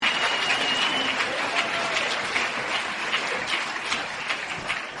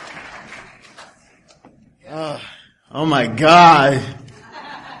Oh my God.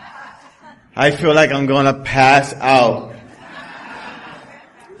 I feel like I'm gonna pass out.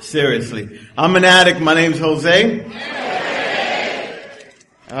 Seriously. I'm an addict. My name's Jose.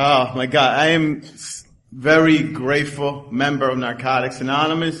 Oh my God. I am very grateful member of Narcotics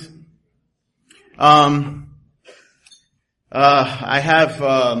Anonymous. I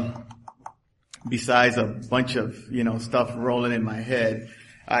have, besides a bunch of, stuff rolling in my head,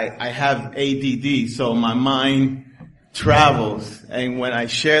 I have ADD, so my mind travels. And when I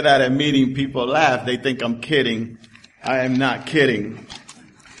share that at meeting, people laugh. They think I'm kidding. I am not kidding.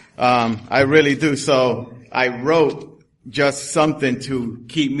 I really do. So I wrote just something to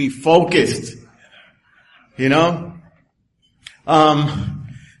keep me focused.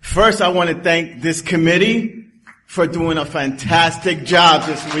 First I want to thank this committee for doing a fantastic job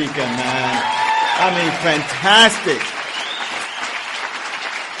this weekend, man. Fantastic.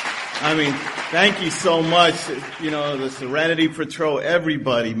 Thank you so much. The Serenity Patrol,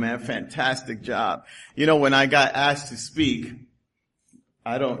 everybody, man, fantastic job. When I got asked to speak,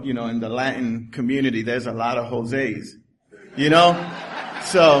 in the Latin community, there's a lot of Jose's,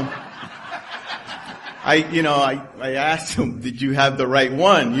 so I asked him, did you have the right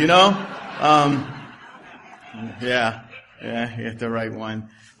one, yeah, you had the right one.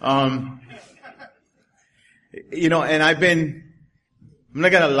 And I'm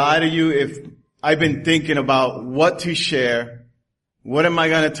not gonna lie to you, if I've been thinking about what to share, what am I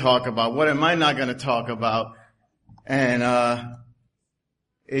gonna talk about, what am I not gonna talk about, and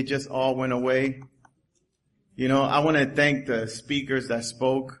it just all went away. I want to thank the speakers that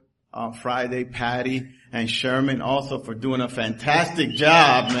spoke on Friday, Patty and Sherman, also for doing a fantastic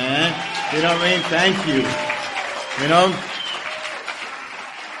job, man. Thank you.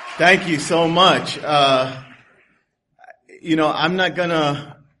 Thank you so much.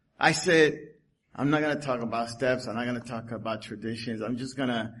 I'm not gonna talk about steps. I'm not gonna talk about traditions. I'm just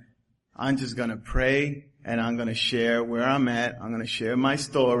gonna pray, and I'm gonna share where I'm at. I'm gonna share my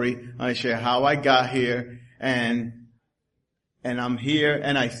story. I'm gonna share how I got here, and I'm here,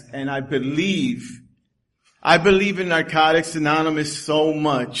 and I believe in Narcotics Anonymous so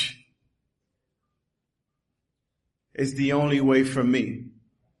much. It's the only way for me.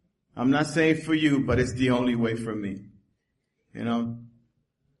 I'm not saying for you, but it's the only way for me.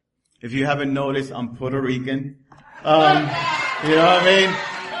 If you haven't noticed, I'm Puerto Rican. I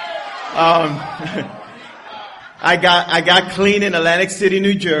got clean in Atlantic City,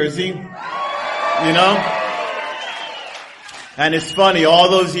 New Jersey. And it's funny,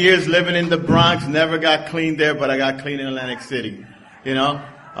 all those years living in the Bronx, never got clean there, but I got clean in Atlantic City. Getting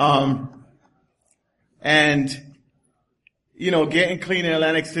clean in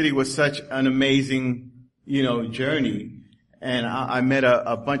Atlantic City was such an amazing, journey. And I met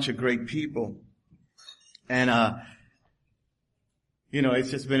a bunch of great people. And, it's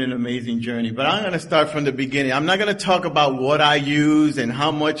just been an amazing journey. But I'm going to start from the beginning. I'm not going to talk about what I use and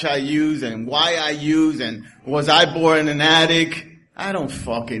how much I use and why I use and was I born an addict. I don't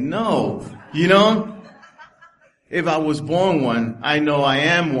fucking know. If I was born one, I know I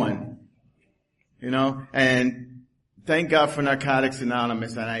am one. And thank God for Narcotics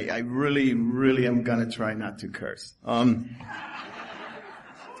Anonymous, and I really, really am gonna try not to curse.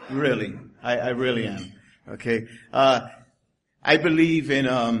 Really. I really am. Okay. I believe in,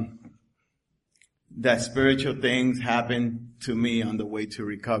 that spiritual things happen to me on the way to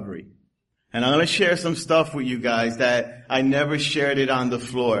recovery. And I'm gonna share some stuff with you guys that I never shared it on the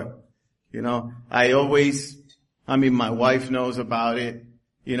floor. My wife knows about it.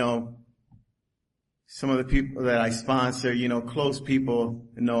 Some of the people that I sponsor, close people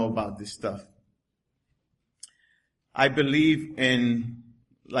know about this stuff. I believe in,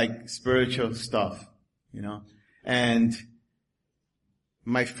 spiritual stuff, and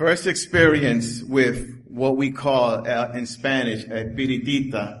my first experience with what we call, in Spanish,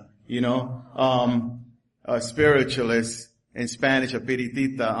 espiritista, a spiritualist, in Spanish,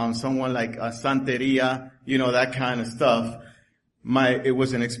 espiritista, someone like a santeria, that kind of stuff. It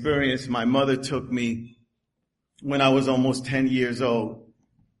was an experience. My mother took me when I was almost 10 years old,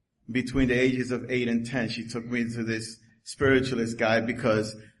 between the ages of 8 and 10. She took me to this spiritualist guy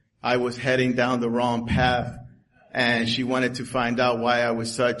because I was heading down the wrong path, and she wanted to find out why I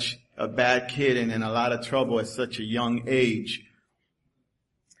was such a bad kid and in a lot of trouble at such a young age.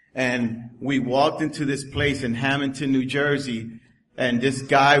 And we walked into this place in Hamilton, New Jersey, and this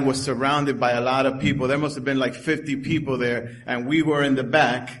guy was surrounded by a lot of people. There must have been 50 people there, and we were in the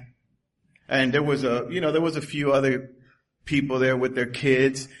back. And there was a few other people there with their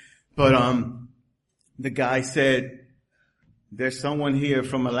kids. But, the guy said, there's someone here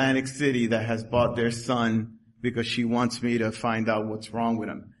from Atlantic City that has brought their son because she wants me to find out what's wrong with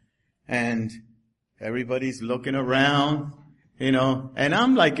him. And everybody's looking around, and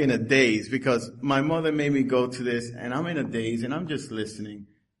I'm like in a daze because my mother made me go to this, and I'm in a daze and I'm just listening.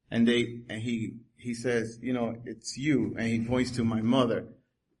 And he says, it's you. And he points to my mother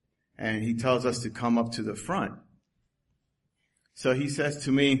and he tells us to come up to the front. So he says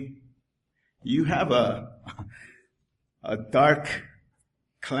to me, you have a dark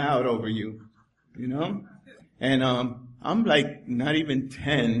cloud over you, and, I'm like not even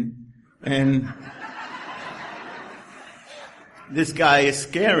 10, and this guy is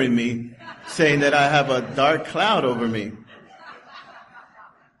scaring me, saying that I have a dark cloud over me.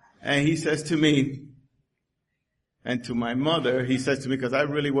 And he says to me, and to my mother, he says to me, because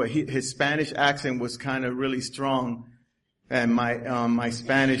his Spanish accent was kind of really strong, and my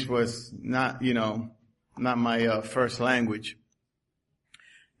Spanish was not, not my first language.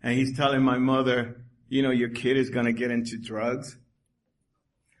 And he's telling my mother, your kid is gonna get into drugs.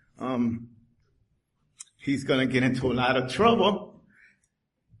 He's gonna get into a lot of trouble.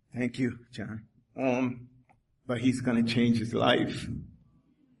 Thank you, John. But he's gonna change his life.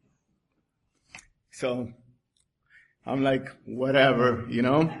 So I'm like, whatever,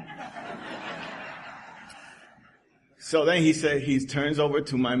 So then he turns over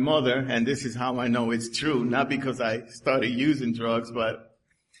to my mother, and this is how I know it's true, not because I started using drugs, but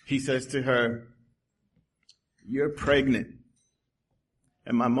he says to her, you're pregnant.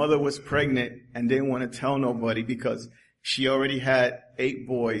 And my mother was pregnant and didn't want to tell nobody because she already had 8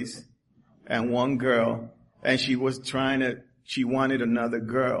 boys and 1 girl, and she wanted another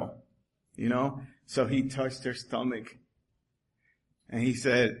girl, So he touched her stomach and he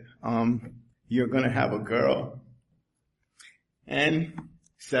said, you're going to have a girl. And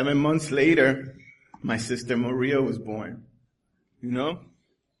 7 months later, my sister Maria was born,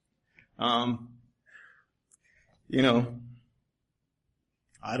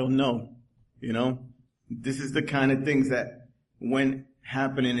 I don't know, this is the kind of things that went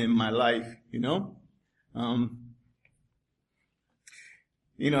happening in my life,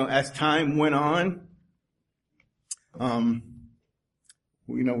 as time went on,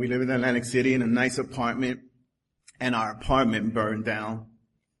 we live in Atlantic City in a nice apartment, and our apartment burned down,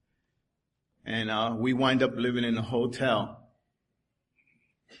 and we wind up living in a hotel.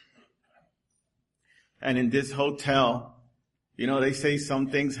 And in this hotel, they say some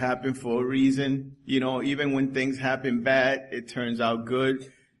things happen for a reason. Even when things happen bad, it turns out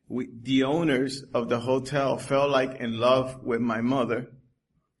good. The owners of the hotel fell like in love with my mother.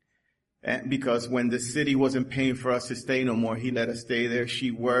 And because when the city wasn't paying for us to stay no more, he let us stay there.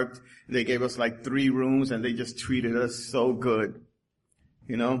 She worked. They gave us like 3 rooms and they just treated us so good,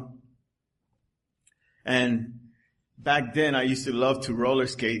 And back then I used to love to roller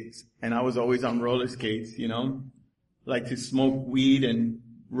skate, and I was always on roller skates, like to smoke weed and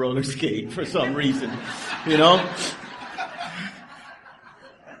roller skate for some reason,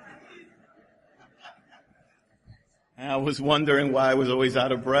 And I was wondering why I was always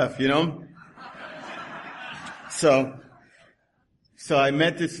out of breath, So I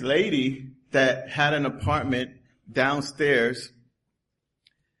met this lady that had an apartment downstairs,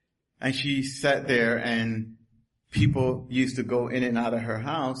 and she sat there, and people used to go in and out of her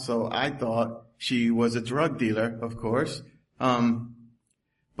house, so I thought she was a drug dealer, of course.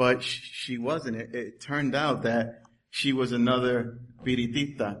 But she wasn't. It turned out that she was another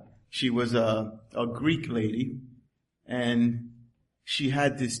Piritita. She was a Greek lady, and she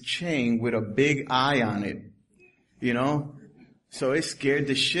had this chain with a big eye on it, So it scared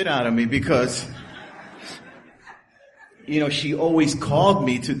the shit out of me because, she always called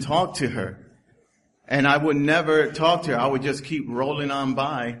me to talk to her. And I would never talk to her. I would just keep rolling on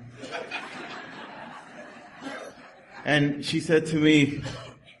by. And she said to me,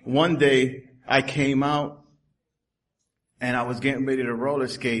 one day I came out and I was getting ready to roller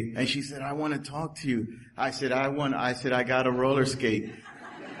skate. And she said, I want to talk to you. I said, I got a roller skate.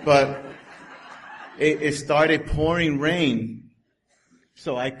 But it started pouring rain.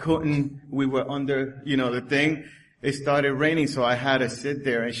 So I couldn't, we were under, the thing. It started raining, so I had to sit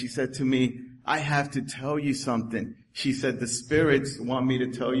there. And she said to me, I have to tell you something. She said, the spirits want me to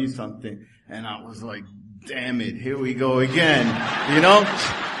tell you something. And I was like, damn it, here we go again,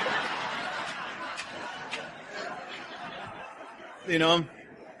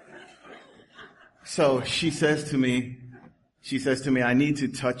 So she says to me, I need to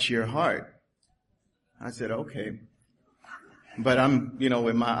touch your heart. I said, okay. But I'm,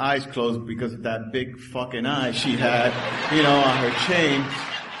 with my eyes closed because of that big fucking eye she had, on her chain.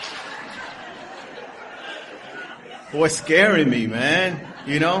 was scaring me, man.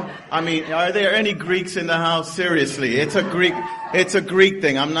 You know? I mean, are there any Greeks in the house? Seriously. It's a Greek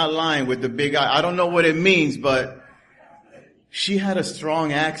thing. I'm not lying with the big eye. I don't know what it means, but she had a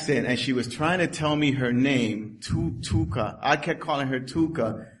strong accent and she was trying to tell me her name, Tuka. I kept calling her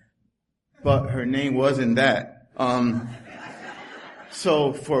Tuka, but her name wasn't that.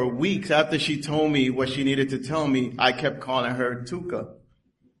 So for weeks after she told me what she needed to tell me, I kept calling her Tuka.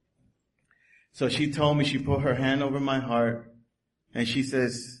 So she told me, she put her hand over my heart and she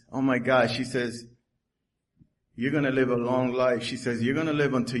says, oh my God, she says, you're going to live a long life. She says, you're going to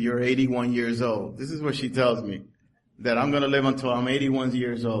live until you're 81 years old. This is what she tells me, that I'm going to live until I'm 81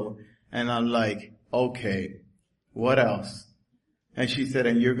 years old. And I'm like, okay, what else? And she said,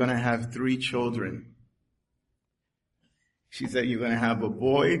 and you're going to have 3 children. She said, you're going to have a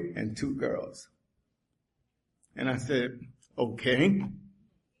boy and 2 girls. And I said, okay.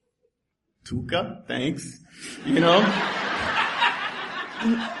 Tuka, thanks. You know?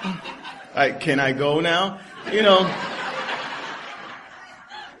 Can I go now? You know?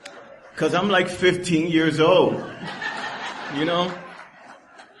 Cause I'm like 15 years old. You know?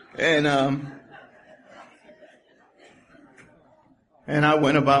 And I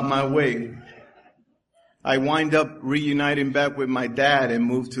went about my way. I wind up reuniting back with my dad and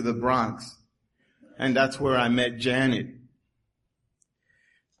moved to the Bronx. And that's where I met Janet.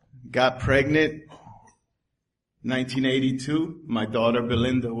 Got pregnant, 1982. My daughter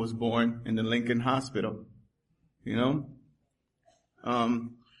Belinda was born in the Lincoln Hospital. You know?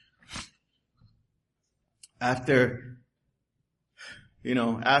 After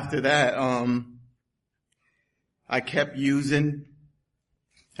that, I kept using.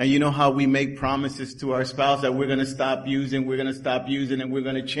 And you know how we make promises to our spouse that we're going to stop using, and we're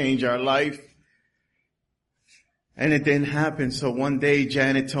going to change our life? And it didn't happen. So one day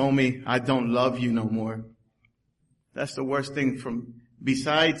Janet told me, I don't love you no more. That's the worst thing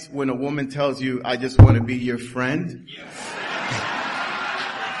besides when a woman tells you, I just want to be your friend.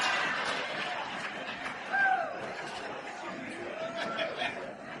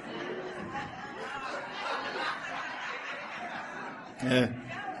 Yeah.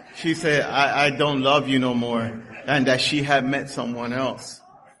 She said, I don't love you no more. And that she had met someone else.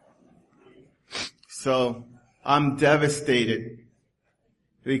 So I'm devastated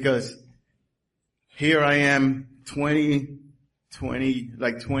because here I am 20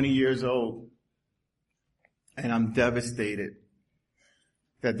 years old, and I'm devastated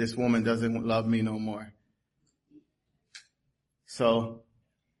that this woman doesn't love me no more. So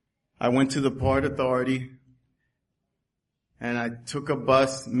I went to the Port Authority and I took a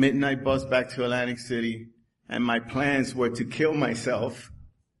midnight bus back to Atlantic City, and my plans were to kill myself.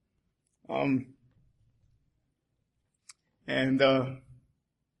 I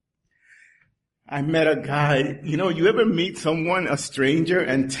met a guy. You know, you ever meet someone, a stranger,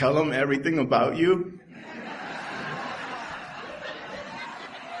 and tell them everything about you?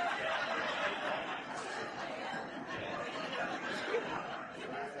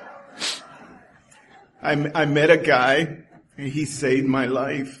 I met a guy, and he saved my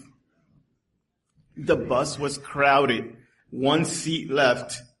life. The bus was crowded. 1 seat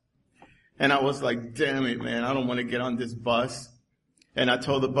left. And I was like, damn it, man, I don't want to get on this bus. And I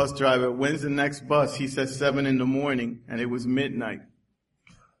told the bus driver, when's the next bus? He said 7 a.m, and it was midnight.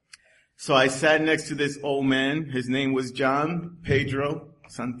 So I sat next to this old man. His name was John Pedro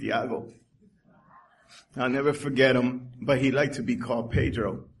Santiago. I'll never forget him, but he liked to be called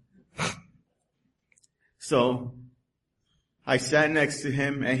Pedro. So I sat next to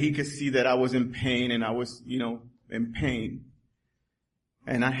him, and he could see that I was in pain, and I was, in pain.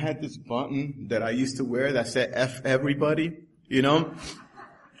 And I had this button that I used to wear that said F everybody,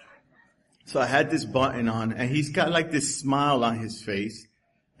 So I had this button on, and he's got like this smile on his face.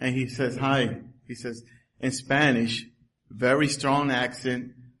 And he says, hi. He says, in Spanish, very strong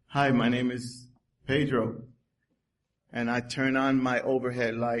accent. Hi, my name is Pedro. And I turned on my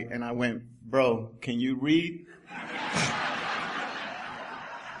overhead light and I went, bro, can you read?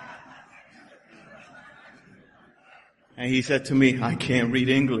 And he said to me, I can't read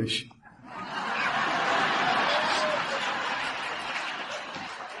English.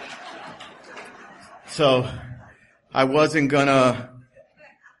 So I wasn't gonna,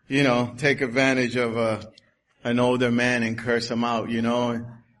 take advantage of an older man and curse him out,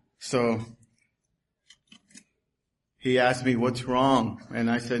 So he asked me, what's wrong?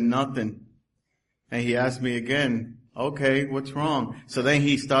 And I said, nothing. And he asked me again, okay, what's wrong? So then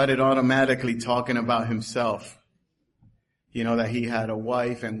he started automatically talking about himself. You know, that he had a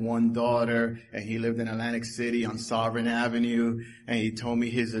wife and one daughter, and he lived in Atlantic City on Sovereign Avenue, and he told me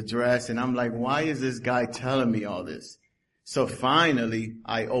his address, and I'm like, why is this guy telling me all this? So finally,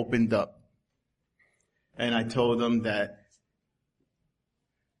 I opened up, and I told him that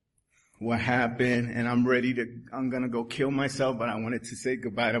what happened, and I'm gonna go kill myself, but I wanted to say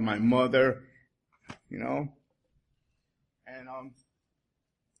goodbye to my mother, you know, and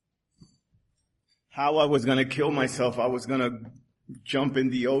how I was gonna kill myself, I was gonna jump in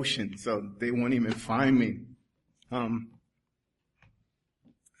the ocean so they won't even find me.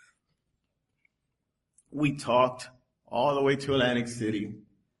 We talked all the way to Atlantic City.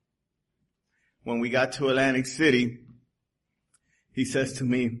 When we got to Atlantic City, he says to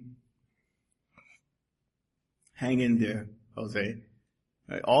me, hang in there, Jose.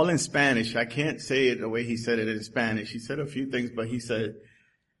 All in Spanish. I can't say it the way he said it in Spanish. He said a few things, but he said,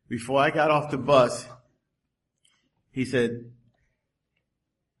 before I got off the bus, he said,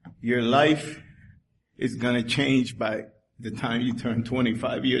 your life is going to change by the time you turn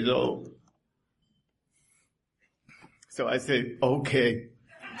 25 years old. So I said, okay.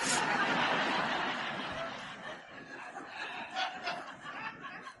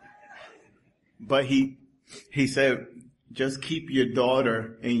 But he said, just keep your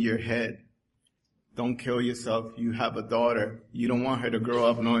daughter in your head. Don't kill yourself. You have a daughter. You don't want her to grow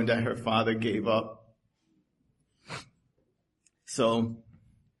up knowing that her father gave up. So,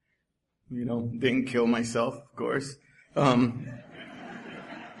 you know, didn't kill myself, of course.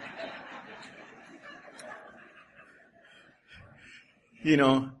 You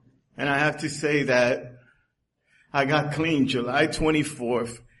know, and I have to say that I got clean July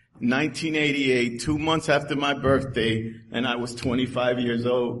 24th, 1988, 2 months after my birthday, and I was 25 years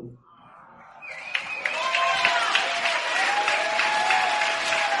old.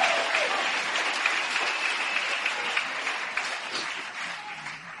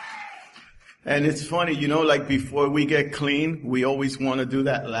 And it's funny, you know, like before we get clean, we always want to do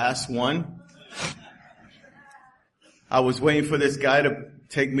that last one. I was waiting for this guy to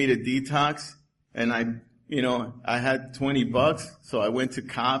take me to detox, and I had $20, so I went to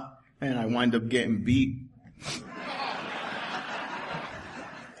cop, and I wound up getting beat.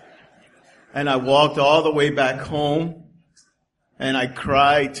 And I walked all the way back home, and I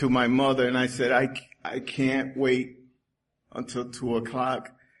cried to my mother, and I said, I can't wait until 2:00.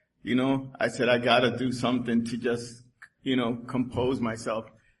 You know, I said, I gotta do something to just, you know, compose myself.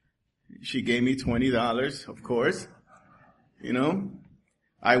 She gave me $20, of course. You know,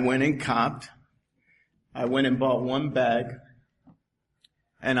 I went and copped. I went and bought one bag.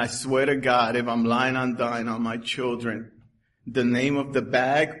 And I swear to God, if I'm lying on dying on my children, the name of the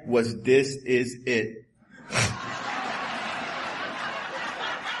bag was This Is It.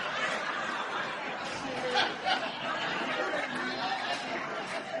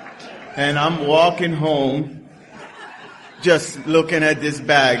 And I'm walking home, just looking at this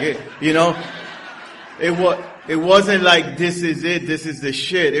bag. It wasn't like, this is it, this is the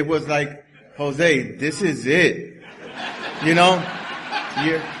shit. It was like, Jose, this is it. You know,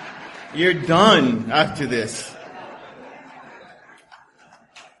 you're done after this.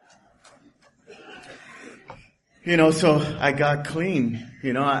 You know, so I got clean.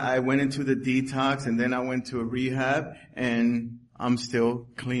 You know, I went into the detox, and then I went to a rehab, and I'm still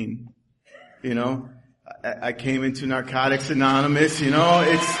clean. You know, I came into Narcotics Anonymous, you know,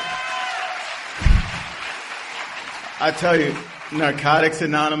 I tell you, Narcotics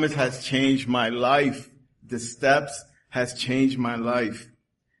Anonymous has changed my life. The steps has changed my life.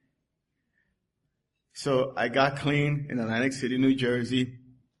 So I got clean in Atlantic City, New Jersey.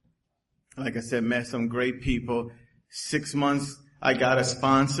 Like I said, met some great people. 6 months, I got a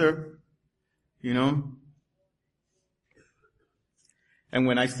sponsor, you know. And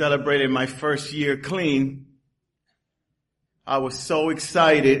when I celebrated my first year clean, I was so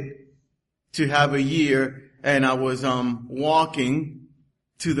excited to have a year, and I was walking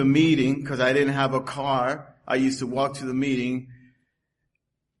to the meeting because I didn't have a car. I used to walk to the meeting,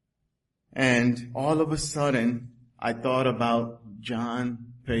 and all of a sudden I thought about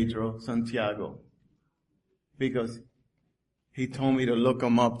John Pedro Santiago, because he told me to look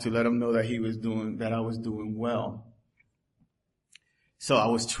him up to let him know that I was doing well. So I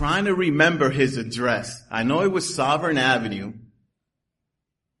was trying to remember his address. I know it was Sovereign Avenue.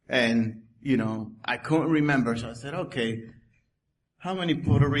 And, you know, I couldn't remember. So I said, okay, how many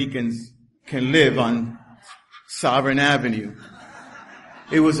Puerto Ricans can live on Sovereign Avenue?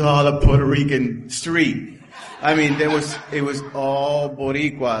 It was all a Puerto Rican street. I mean, it was all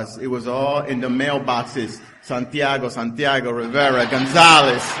Boricuas. It was all in the mailboxes. Santiago, Rivera,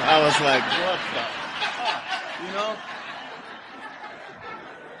 Gonzalez. I was like, what the fuck? You know?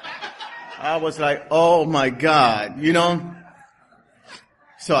 I was like, oh my God, you know?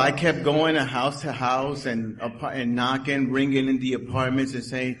 So I kept going to house and knocking, ringing in the apartments and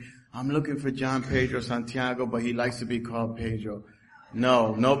saying, I'm looking for John Pedro Santiago, but he likes to be called Pedro.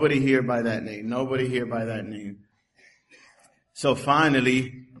 No, nobody here by that name. Nobody here by that name. So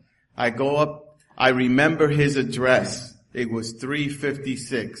finally, I go up. I remember his address. It was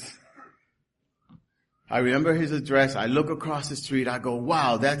 356. I remember his address. I look across the street. I go,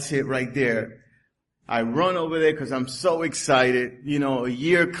 wow, that's it right there. I run over there because I'm so excited, you know, a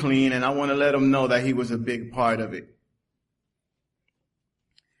year clean, and I want to let him know that he was a big part of it.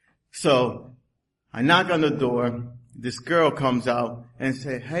 So I knock on the door. This girl comes out and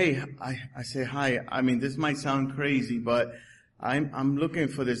say, hey, I say, hi. I mean, this might sound crazy, but I'm looking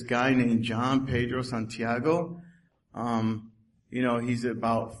for this guy named John Pedro Santiago. You know, he's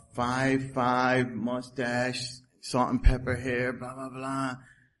about 5'5", mustache, salt and pepper hair, blah, blah, blah.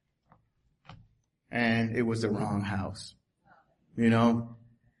 And it was the wrong house, you know?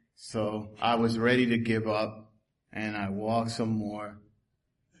 So I was ready to give up, and I walked some more.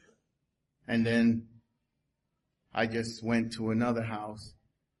 And then I just went to another house,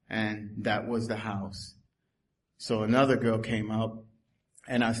 and that was the house. So another girl came up,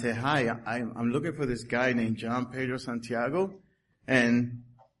 and I said, hi, I'm looking for this guy named John Pedro Santiago. And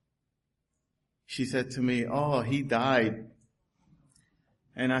she said to me, oh, he died.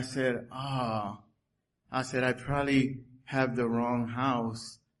 And I said, I probably have the wrong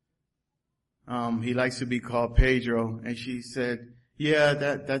house. He likes to be called Pedro. And she said, yeah,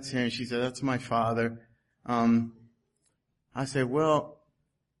 that's him. She said, that's my father. I said, well,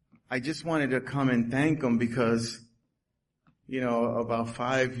 I just wanted to come and thank him because, you know, about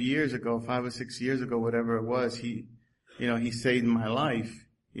 5 or 6 years ago, whatever it was, he saved my life,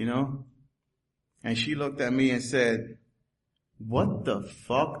 you know? And she looked at me and said, what the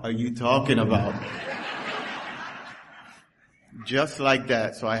fuck are you talking about? Just like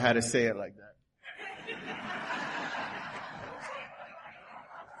that. So I had to say it like that.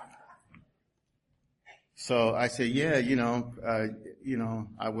 So I said, yeah,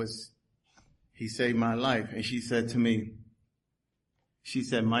 he saved my life. And she said to me,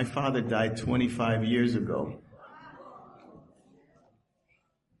 my father died 25 years ago.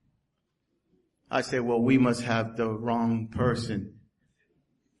 I said, well, we must have the wrong person.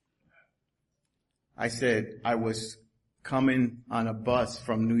 I said, I was coming on a bus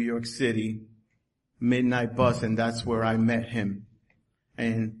from New York City, midnight bus, and that's where I met him.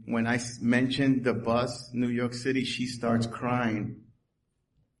 And when I mentioned the bus, New York City, she starts crying.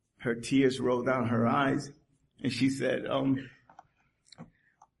 Her tears roll down her eyes. And she said,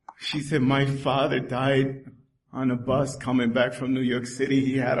 my father died on a bus coming back from New York City.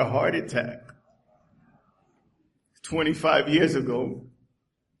 He had a heart attack 25 years ago.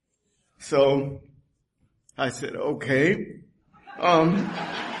 So I said, okay.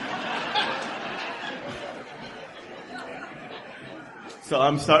 So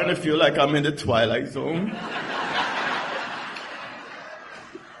I'm starting to feel like I'm in the Twilight Zone.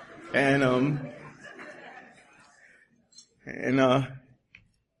 And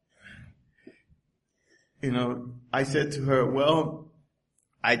I said to her, well,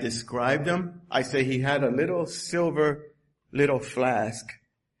 I described him. I say he had a little silver flask,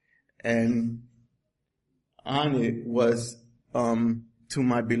 and on it was, to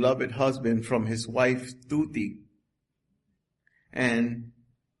my beloved husband from his wife, Tuti. And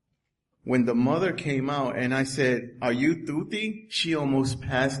when the mother came out and I said, are you Tuti? She almost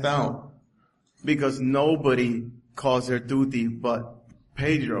passed out because nobody calls her Tuti but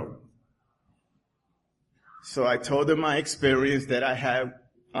Pedro. So I told her my experience that I had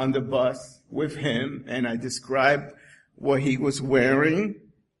on the bus with him, and I described what he was wearing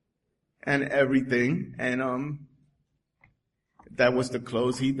and everything, and that was the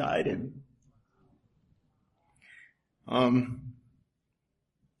clothes he died in.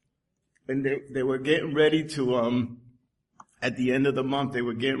 And they were getting ready to, at the end of the month, they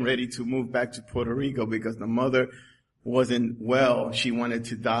were getting ready to move back to Puerto Rico because the mother wasn't well. She wanted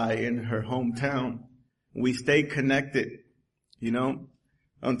to die in her hometown. We stayed connected,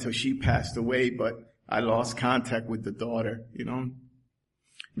 until she passed away, but I lost contact with the daughter,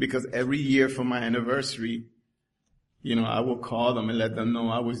 because every year for my anniversary, I will call them and let them know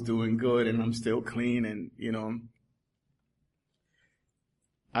I was doing good and I'm still clean, and,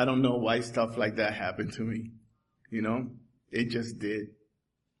 I don't know why stuff like that happened to me. It just did.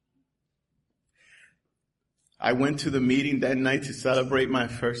 I went to the meeting that night to celebrate my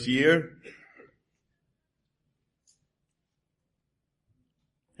first year.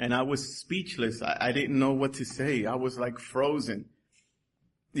 And I was speechless. I didn't know what to say. I was like frozen.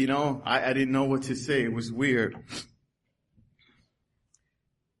 I didn't know what to say. It was weird.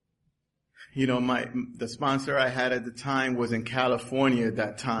 The sponsor I had at the time was in California at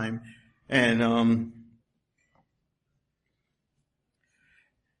that time. And,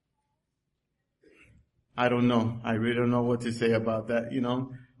 I don't know. I really don't know what to say about that,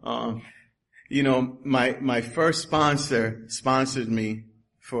 my first sponsor sponsored me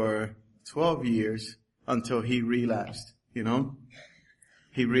for 12 years until he relapsed,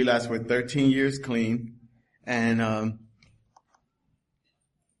 He relapsed with 13 years clean, and,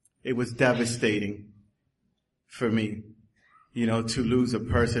 it was devastating for me, to lose a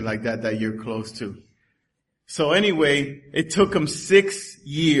person like that you're close to. So anyway, it took him 6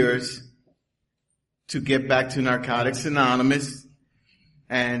 years to get back to Narcotics Anonymous,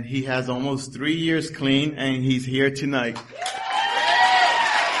 and he has almost 3 years clean, and he's here tonight.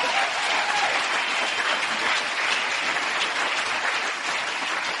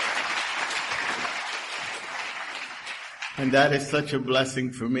 And that is such a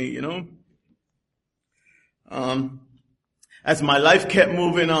blessing for me, As my life kept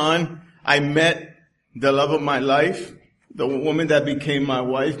moving on, I met the love of my life, the woman that became my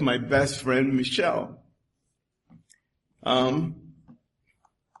wife, my best friend, Michelle. I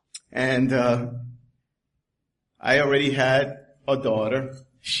already had a daughter.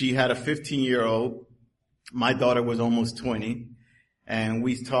 She had a 15-year-old. My daughter was almost 20. And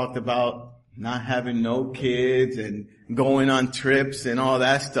we talked about not having no kids and going on trips and all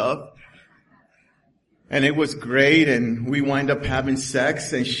that stuff. And it was great, and we wind up having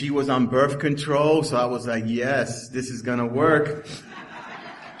sex, and she was on birth control, so I was like, yes, this is gonna work.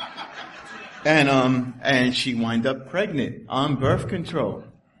 And she wind up pregnant on birth control.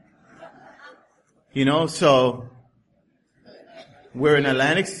 So we're in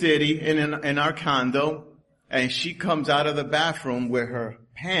Atlantic City in our condo, and she comes out of the bathroom with her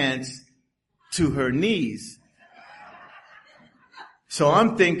pants to her knees. So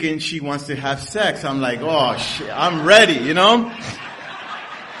I'm thinking she wants to have sex. I'm like, oh shit, I'm ready,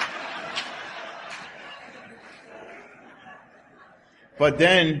 But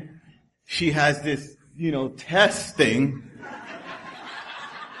then she has this, test thing.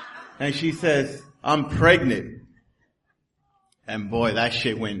 And she says, I'm pregnant. And boy, that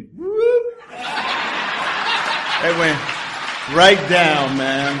shit went whoop. It went right down,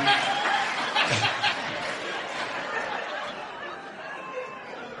 man.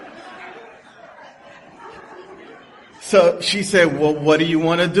 So she said, well, what do you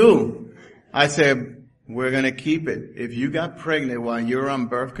want to do? I said, we're going to keep it. If you got pregnant while you're on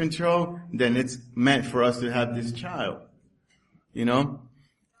birth control, then it's meant for us to have this child.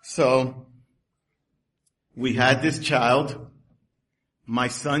 So we had this child. My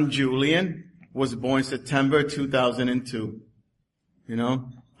son Julian was born September 2002.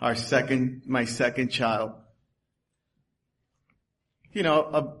 My second child.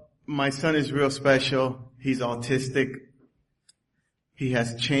 My son is real special. He's autistic. He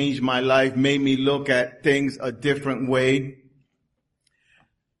has changed my life, made me look at things a different way.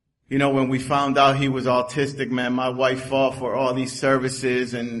 When we found out he was autistic, man, my wife fought for all these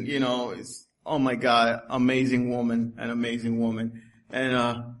services, and, it's, oh my God, an amazing woman.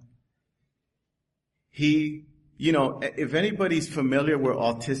 And, if anybody's familiar with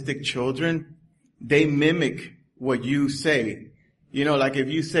autistic children, they mimic what you say. Like if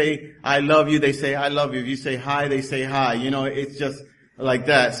you say, I love you, they say, I love you. If you say hi, they say hi. It's just like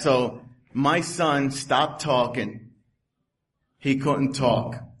that. So my son stopped talking. He couldn't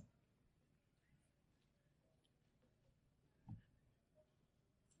talk.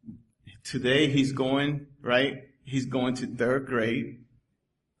 Today he's going to 3rd grade.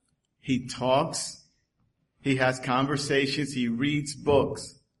 He talks. He has conversations. He reads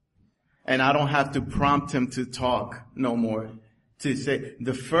books. And I don't have to prompt him to talk no more. To say,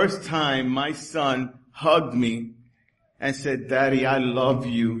 the first time my son hugged me and said, Daddy, I love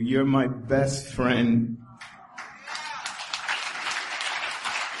you. You're my best friend.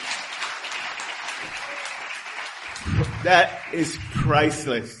 That is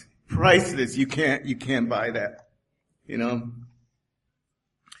priceless. Priceless. You can't buy that.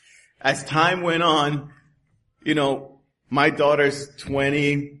 As time went on, my daughter's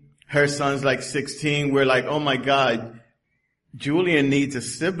 20, her son's like 16. We're like, oh my God, Julian needs a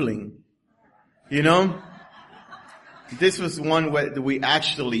sibling. This was one that we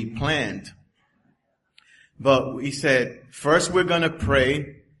actually planned. But we said, first we're going to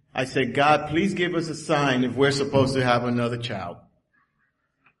pray. I said, God, please give us a sign if we're supposed to have another child.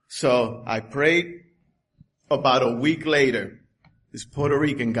 So I prayed. About a week later, this Puerto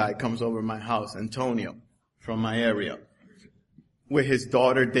Rican guy comes over to my house, Antonio, from my area. with his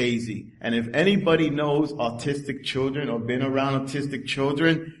daughter Daisy. And if anybody knows autistic children or been around autistic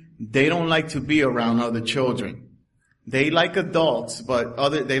children, they don't like to be around other children. They like adults, but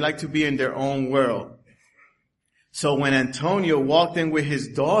they like to be in their own world. So when Antonio walked in with his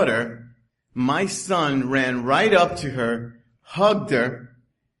daughter, my son ran right up to her, hugged her,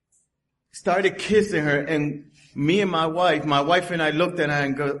 started kissing her, and me and my wife and I looked at her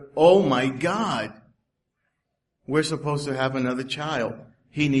and go, oh my God, we're supposed to have another child.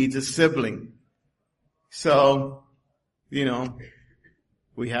 He needs a sibling. So,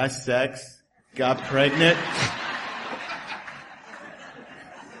 we had sex, got pregnant.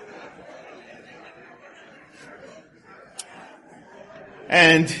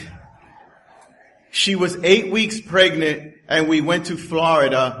 And she was 8 weeks pregnant, and we went to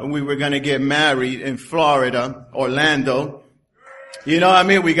Florida, and we were going to get married in Florida, Orlando. You know what I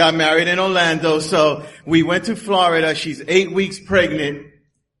mean? We got married in Orlando, so we went to Florida. She's 8 weeks pregnant.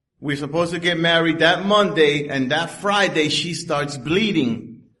 We're supposed to get married that Monday, and that Friday she starts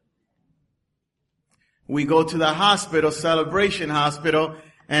bleeding. We go to the hospital, Celebration Hospital,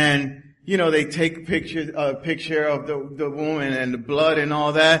 and they take a picture of the woman and the blood and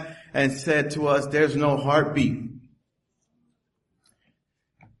all that, and said to us, there's no heartbeat.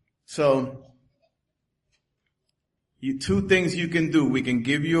 So, two things you can do. We can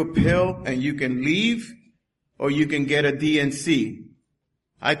give you a pill and you can leave, or you can get a DNC.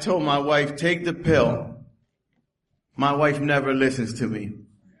 I told my wife, take the pill. My wife never listens to me.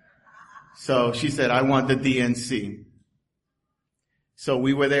 So she said, I want the DNC. So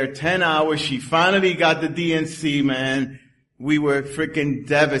we were there 10 hours. She finally got the DNC, man. We were freaking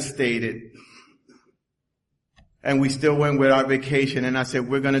devastated. And we still went with our vacation. And I said,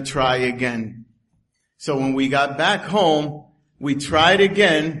 we're going to try again. So when we got back home, we tried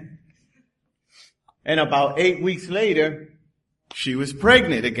again. And about 8 weeks later, she was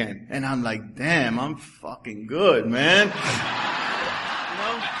pregnant again. And I'm like, damn, I'm fucking good, man.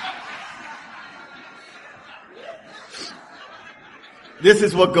 This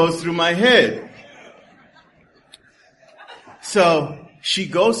is what goes through my head. So she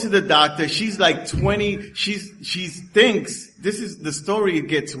goes to the doctor. She's like 20. She thinks, this is the story. It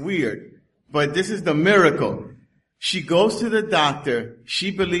gets weird, but this is the miracle. She goes to the doctor. She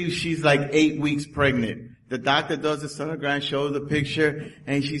believes she's like 8 weeks pregnant. The doctor does the sonogram, shows the picture,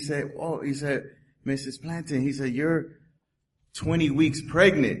 and she said, he said, Mrs. Planton, he said, you're 20 weeks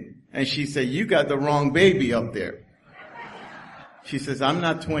pregnant. And she said, you got the wrong baby up there. She says, I'm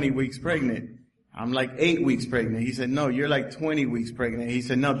not 20 weeks pregnant. I'm like 8 weeks pregnant. He said, no, you're like 20 weeks pregnant. He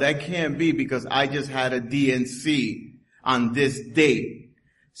said, no, that can't be because I just had a DNC on this date.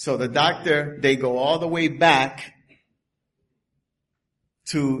 So the doctor, they go all the way back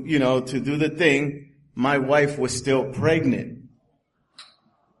to, to do the thing. My wife was still pregnant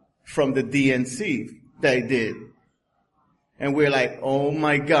from the DNC they did. And we're like, oh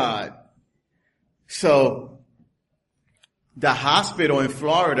my God. So the hospital in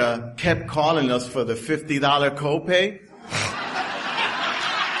Florida kept calling us for the $50 copay.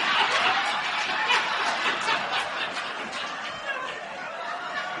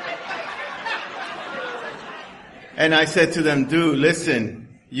 And I said to them, dude,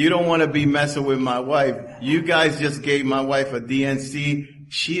 listen, you don't want to be messing with my wife. You guys just gave my wife a DNC.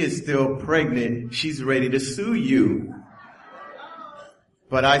 She is still pregnant. She's ready to sue you.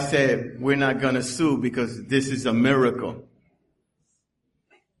 But I said, we're not going to sue because this is a miracle.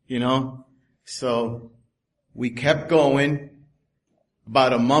 So we kept going.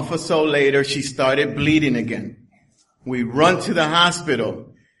 About a month or so later, she started bleeding again. We run to the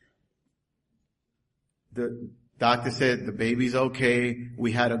hospital. The doctor said the baby's okay.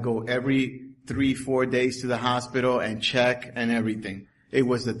 We had to go every 3-4 days to the hospital and check and everything. It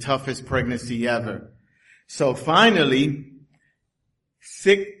was the toughest pregnancy ever. So finally,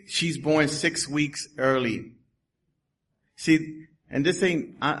 she's born 6 weeks early. See, and this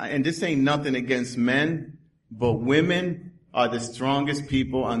ain't nothing against men, but women are the strongest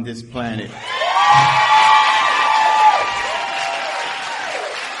people on this planet.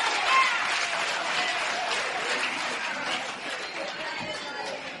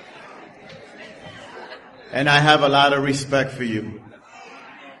 And I have a lot of respect for you.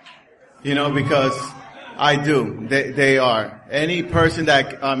 Because I do. They are. Any person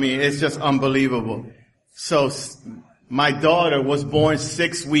it's just unbelievable. So, my daughter was born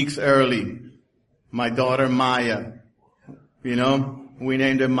 6 weeks early. My daughter Maya. We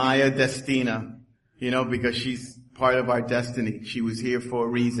named her Maya Destina. Because she's part of our destiny. She was here for a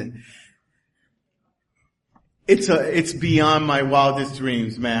reason. It's beyond my wildest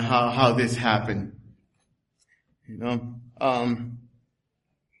dreams, man, how this happened.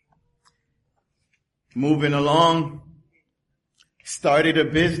 moving along, started a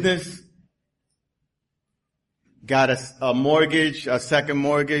business, got a mortgage, a second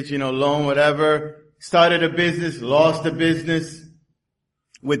mortgage, loan, whatever, started a business, lost the business.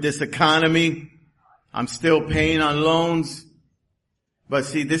 With this economy, I'm still paying on loans. But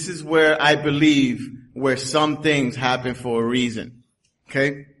see, this is where I believe where some things happen for a reason.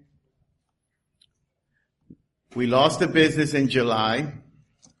 Okay? We lost the business in July.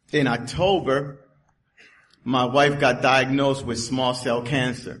 In October, my wife got diagnosed with small cell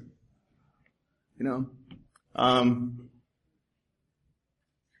cancer.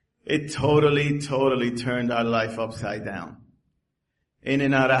 It totally turned our life upside down. In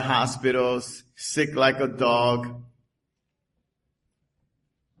and out of hospitals, sick like a dog.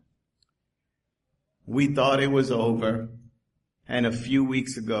 We thought it was over. And a few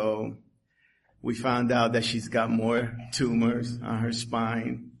weeks ago, we found out that she's got more tumors on her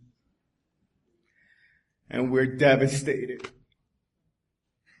spine. And we're devastated.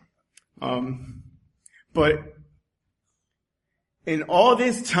 But in all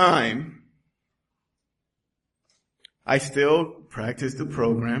this time, I still practice the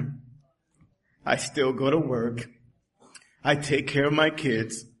program. I still go to work. I take care of my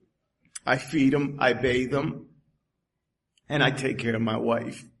kids. I feed them. I bathe them. And I take care of my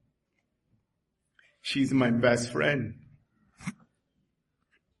wife. She's my best friend.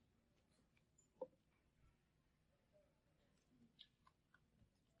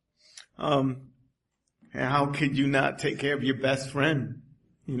 And how could you not take care of your best friend?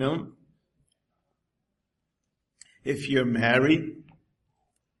 If you're married,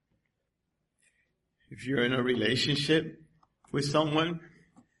 if you're in a relationship with someone,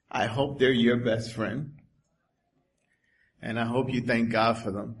 I hope they're your best friend. And I hope you thank God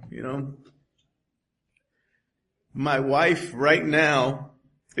for them, My wife right now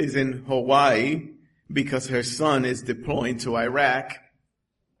is in Hawaii because her son is deploying to Iraq.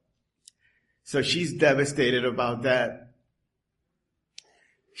 So she's devastated about that.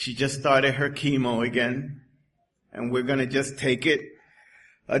 She just started her chemo again. And we're going to just take it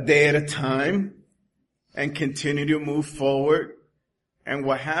a day at a time and continue to move forward. And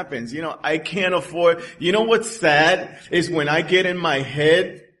what happens? I can't afford. What's sad is when I get in my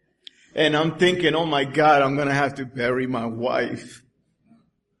head and I'm thinking, oh my God, I'm going to have to bury my wife.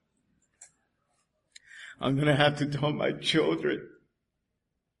 I'm going to have to tell my children.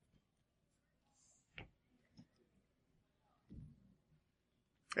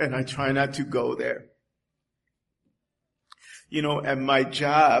 And I try not to go there. At my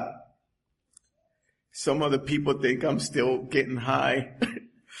job, some of the people think I'm still getting high.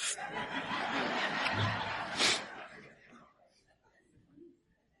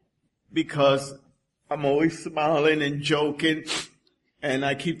 Because I'm always smiling and joking. And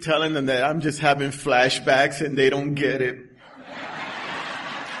I keep telling them that I'm just having flashbacks and they don't get it.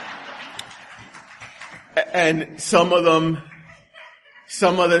 And some of them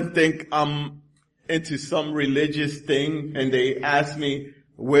think I'm into some religious thing and they ask me,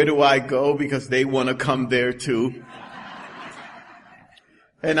 where do I go? Because they want to come there too.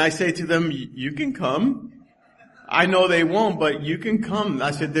 And I say to them, you can come. I know they won't, but you can come.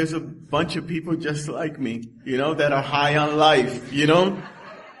 I said, there's a bunch of people just like me, that are high on life,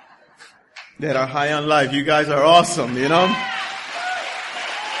 that are high on life. You guys are awesome,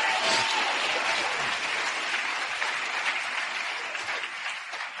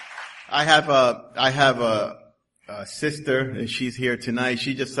 I have a sister, and she's here tonight.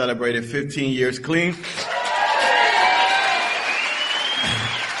 She just celebrated 15 years clean.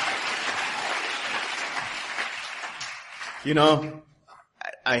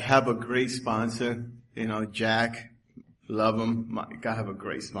 I have a great sponsor, Jack. Love him. I have a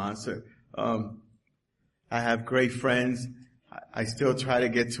great sponsor. I have great friends. I still try to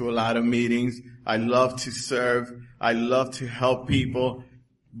get to a lot of meetings. I love to serve. I love to help people.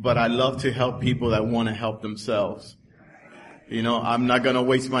 But I love to help people that want to help themselves. I'm not going to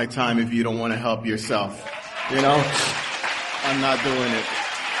waste my time if you don't want to help yourself. I'm not doing it.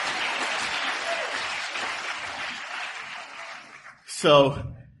 So,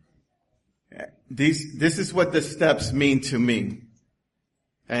 this is what the steps mean to me.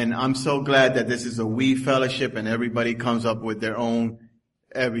 And I'm so glad that this is a we fellowship and everybody comes up with their own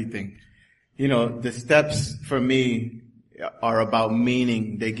everything. The steps for me are about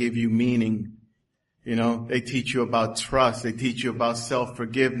meaning. They give you meaning. They teach you about trust. They teach you about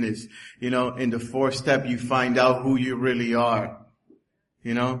self-forgiveness. In the fourth step, you find out who you really are.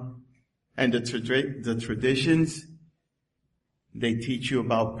 And the traditions, they teach you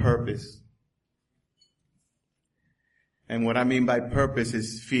about purpose. And what I mean by purpose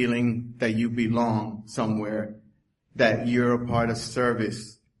is feeling that you belong somewhere, that you're a part of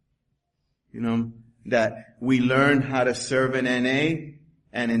service. You know, that we learn how to serve in NA,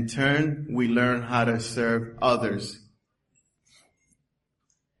 and in turn, we learn how to serve others.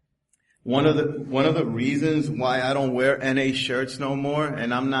 One of the reasons why I don't wear NA shirts no more,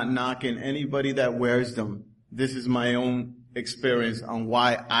 and I'm not knocking anybody that wears them. This is my own experience on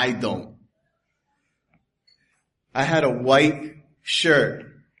why I don't. I had a white shirt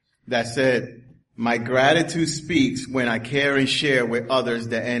that said, "My gratitude speaks when I care and share with others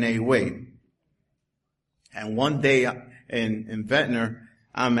the NA way." And one day in Ventnor,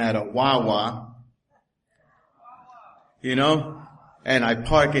 I'm at a Wawa, you know, and I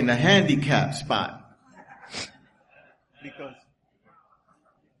park in the handicap spot.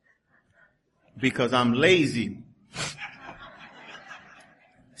 Because I'm lazy.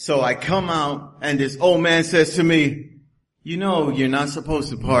 So I come out and this old man says to me, "You know, you're not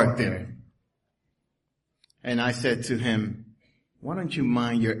supposed to park there." And I said to him, "Why don't you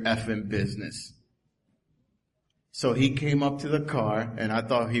mind your effing business?" So he came up to the car and I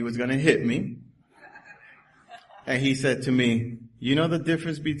thought he was going to hit me. And he said to me, "You know the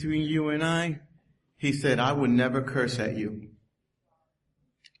difference between you and I?" He said, "I would never curse at you."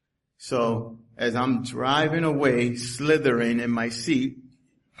 So as I'm driving away, slithering in my seat,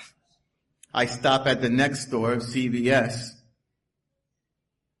 I stop at the next store, CVS,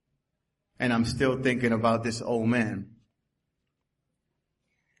 and I'm still thinking about this old man.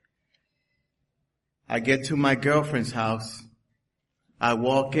 I get to my girlfriend's house, I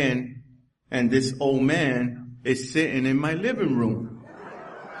walk in, and this old man is sitting in my living room.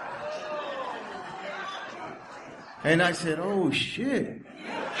 And I said, "Oh shit."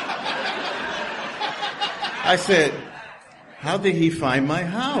 I said, "How did he find my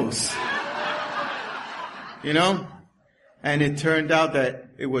house?" You know? And it turned out that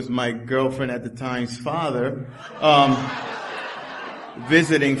it was my girlfriend at the time's father,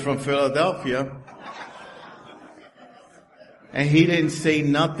 visiting from Philadelphia. And he didn't say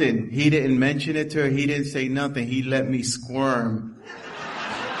nothing. He didn't mention it to her. He didn't say nothing. He let me squirm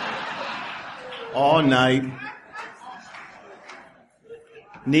all night.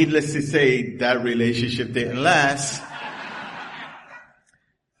 Needless to say, that relationship didn't last.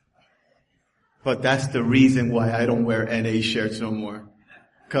 But that's the reason why I don't wear NA shirts no more.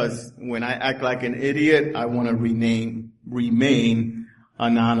 Because when I act like an idiot, I want to remain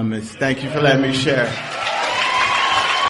anonymous. Thank you for letting me share.